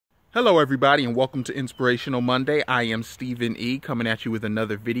Hello everybody and welcome to Inspirational Monday. I am Stephen E. coming at you with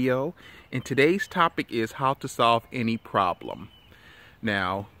another video. And today's topic is how to solve any problem.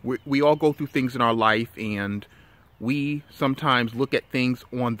 Now, we all go through things in our life and we sometimes look at things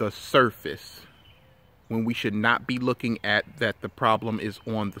on the surface when we should not be looking at that the problem is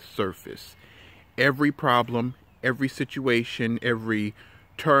on the surface. Every problem, every situation, every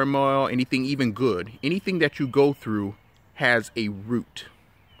turmoil, anything even good, anything that you go through has a root.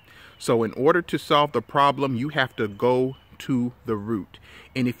 So in order to solve the problem, you have to go to the root.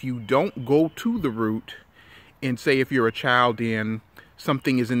 And if you don't go to the root, and say if you're a child and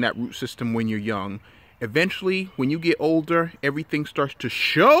something is in that root system when you're young, eventually when you get older, everything starts to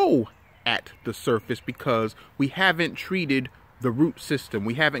show at the surface because we haven't treated the root system.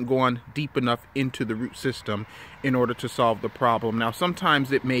 We haven't gone deep enough into the root system in order to solve the problem. Now,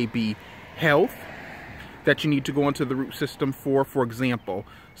 sometimes it may be health that you need to go into the root system for. For example,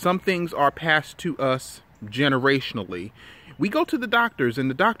 some things are passed to us generationally. We go to the doctors and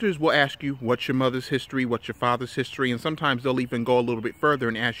the doctors will ask you, what's your mother's history, what's your father's history, and sometimes they'll even go a little bit further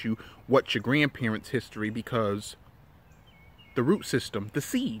and ask you, what's your grandparents' history, because the root system, the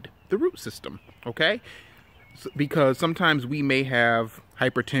seed, the root system, okay? Because sometimes we may have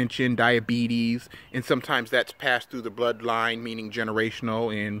hypertension, diabetes, and sometimes that's passed through the bloodline, meaning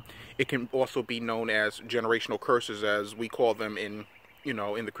generational, and it can also be known as generational curses, as we call them in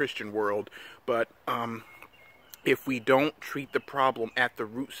the Christian world. But if we don't treat the problem at the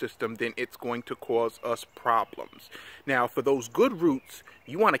root system, then it's going to cause us problems. Now, for those good roots,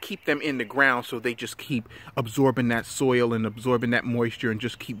 you want to keep them in the ground so they just keep absorbing that soil and absorbing that moisture and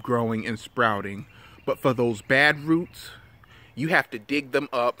just keep growing and sprouting. But for those bad roots, you have to dig them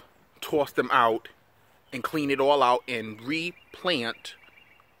up, toss them out, and clean it all out and replant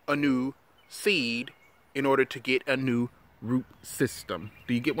a new seed in order to get a new root system.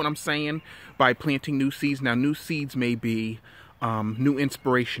 Do you get what I'm saying? By planting new seeds. Now, new seeds may be new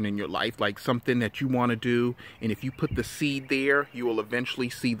inspiration in your life, like something that you want to do. And if you put the seed there, you will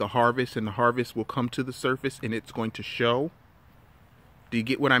eventually see the harvest, and the harvest will come to the surface and it's going to show. Do you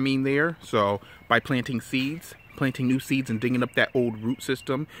get what I mean there? So by planting seeds, planting new seeds and digging up that old root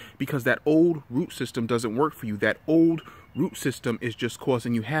system, because that old root system doesn't work for you. That old root system is just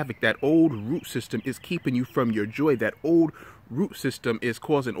causing you havoc. That old root system is keeping you from your joy. That old root system is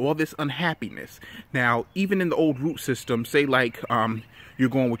causing all this unhappiness. Now, even in the old root system, say like you're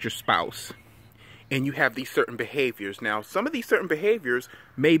going with your spouse and you have these certain behaviors. Now, some of these certain behaviors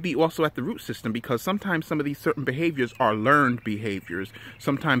may be also at the root system, because sometimes some of these certain behaviors are learned behaviors.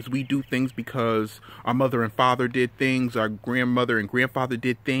 Sometimes we do things because our mother and father did things, our grandmother and grandfather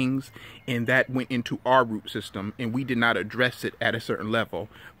did things, and that went into our root system, and we did not address it at a certain level.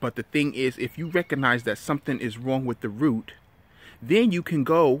 But the thing is, if you recognize that something is wrong with the root, then you can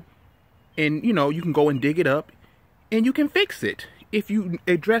go and, you can go and dig it up, and you can fix it if you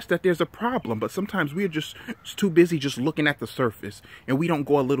address that there's a problem. But sometimes we're just too busy just looking at the surface and we don't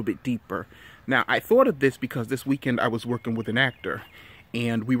go a little bit deeper. Now, I thought of this because this weekend I was working with an actor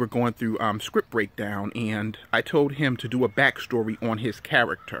and we were going through script breakdown, and I told him to do a backstory on his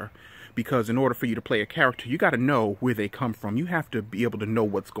character, because in order for you to play a character, you got to know where they come from. You have to be able to know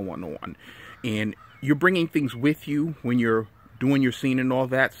what's going on, and you're bringing things with you when you're doing your scene and all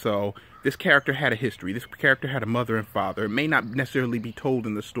that. So this character had a history. This character had a mother and father. It may not necessarily be told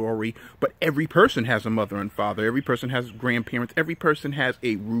in the story, but every person has a mother and father. Every person has grandparents. Every person has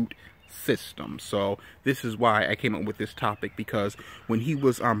a root system. So this is why I came up with this topic, because when he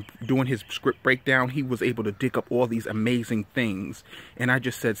was doing his script breakdown, he was able to dig up all these amazing things. And I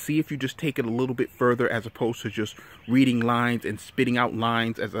just said, see if you just take it a little bit further, as opposed to just reading lines and spitting out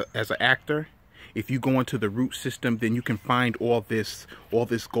lines as an actor. If you go into the root system, then you can find all this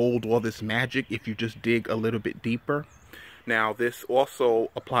gold, all this magic, if you just dig a little bit deeper. Now, this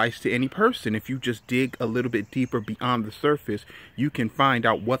also applies to any person. If you just dig a little bit deeper beyond the surface, you can find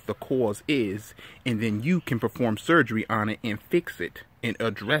out what the cause is, and then you can perform surgery on it and fix it and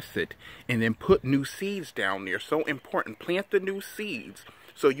address it, and then put new seeds down there. So important. Plant the new seeds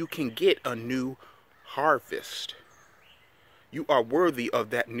so you can get a new harvest. You are worthy of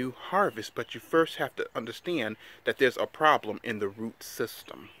that new harvest, but you first have to understand that there's a problem in the root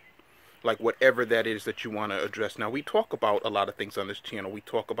system, like whatever that is that you want to address. Now, we talk about a lot of things on this channel. We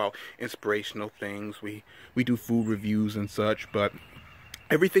talk about inspirational things. We do food reviews and such, but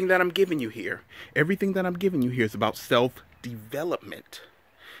everything that I'm giving you here is about self-development.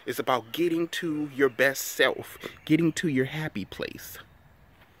 It's about getting to your best self, getting to your happy place.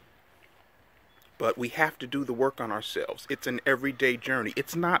 But we have to do the work on ourselves. It's an everyday journey.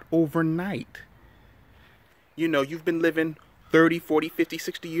 It's not overnight. You know, you've been living 30, 40, 50,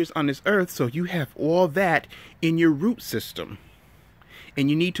 60 years on this earth. So you have all that in your root system. And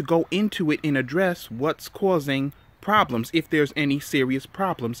you need to go into it and address what's causing problems, if there's any serious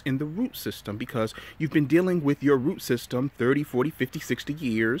problems in the root system, because you've been dealing with your root system 30, 40, 50, 60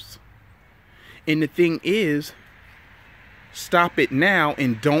 years. And the thing is, stop it now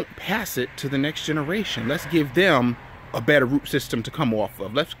and don't pass it to the next generation. Let's give them a better root system to come off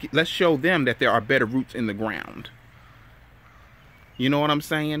of. Let's show them that there are better roots in the ground. You know what I'm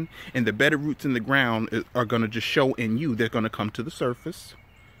saying? And the better roots in the ground are going to just show in you. They're going to come to the surface.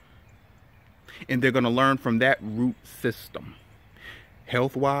 And they're going to learn from that root system.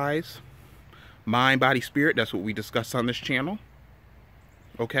 Health-wise, mind, body, spirit. That's what we discuss on this channel.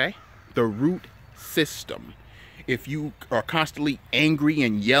 Okay? The root system. If you are constantly angry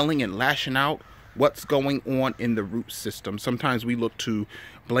and yelling and lashing out, what's going on in the root system? Sometimes we look to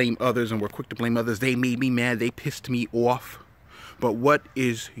blame others, and we're quick to blame others. They made me mad. They pissed me off. But what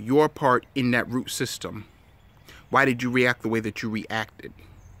is your part in that root system? Why did you react the way that you reacted?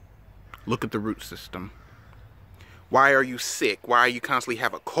 Look at the root system. Why are you sick? Why you constantly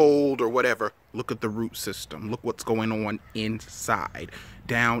have a cold or whatever? Look at the root system. Look what's going on inside,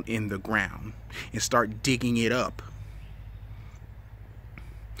 down in the ground, and start digging it up.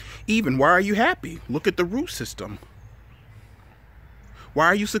 Even, why are you happy? Look at the root system. Why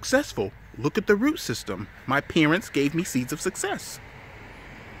are you successful? Look at the root system. My parents gave me seeds of success.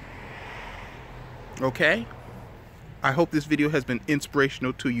 Okay? I hope this video has been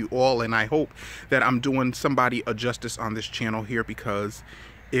inspirational to you all, and I hope that I'm doing somebody a justice on this channel here, because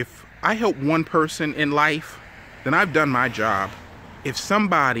if I help one person in life, then I've done my job. If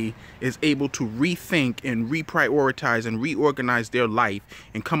somebody is able to rethink and reprioritize and reorganize their life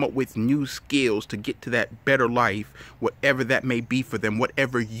and come up with new skills to get to that better life, whatever that may be for them,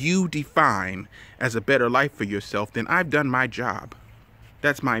 whatever you define as a better life for yourself, then I've done my job.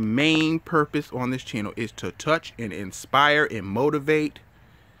 That's my main purpose on this channel, is to touch and inspire and motivate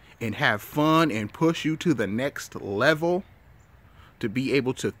and have fun and push you to the next level, to be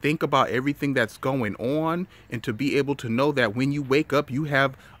able to think about everything that's going on, and to be able to know that when you wake up, you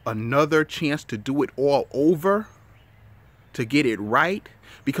have another chance to do it all over, to get it right,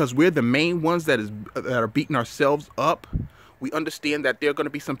 because we're the main ones that are beating ourselves up. We understand that there are going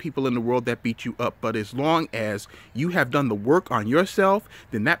to be some people in the world that beat you up, but as long as you have done the work on yourself,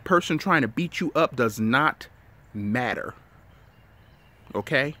 then that person trying to beat you up does not matter.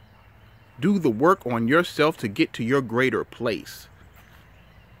 Okay? Do the work on yourself to get to your greater place.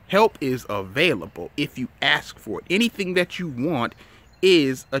 Help is available if you ask for it. Anything that you want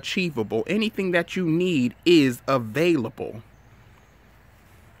is achievable. Anything that you need is available.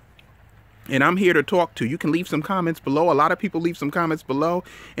 And I'm here to talk to you. You can leave some comments below. A lot of people leave some comments below,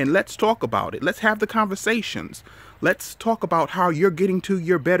 and let's talk about it. Let's have the conversations. Let's talk about how you're getting to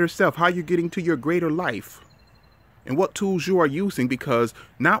your better self, how you're getting to your greater life, and what tools you are using, because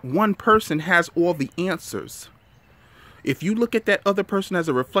not one person has all the answers. If you look at that other person as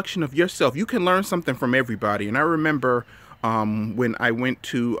a reflection of yourself, you can learn something from everybody. And I remember when I went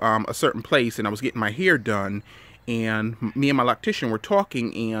to a certain place and I was getting my hair done, and me and my loctician were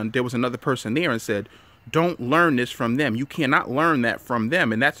talking, and there was another person there and said, don't learn this from them. You cannot learn that from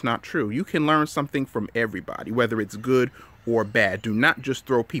them. And that's not true. You can learn something from everybody, whether it's good or bad. Do not just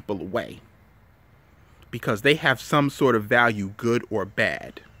throw people away, because they have some sort of value, good or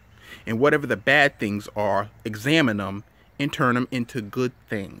bad. And whatever the bad things are, examine them and turn them into good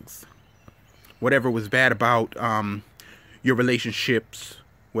things. Whatever was bad about your relationships,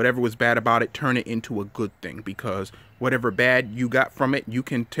 whatever was bad about it, turn it into a good thing, because whatever bad you got from it, you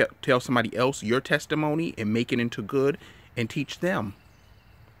can tell somebody else your testimony and make it into good, and teach them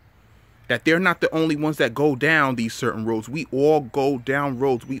that they're not the only ones that go down these certain roads. We all go down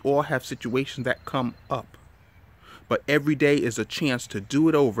roads. We all have situations that come up. But every day is a chance to do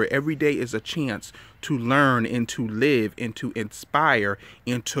it over. Every day is a chance to learn and to live and to inspire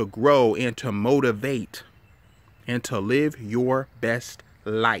and to grow and to motivate and to live your best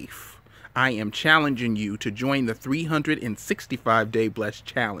life. I am challenging you to join the 365-day Blessed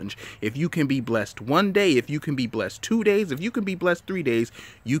Challenge. If you can be blessed one day, if you can be blessed 2 days, if you can be blessed 3 days,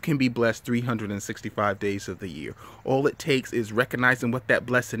 you can be blessed 365 days of the year. All it takes is recognizing what that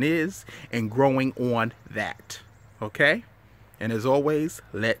blessing is and growing on that. Okay? And as always,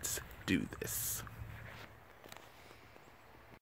 let's do this.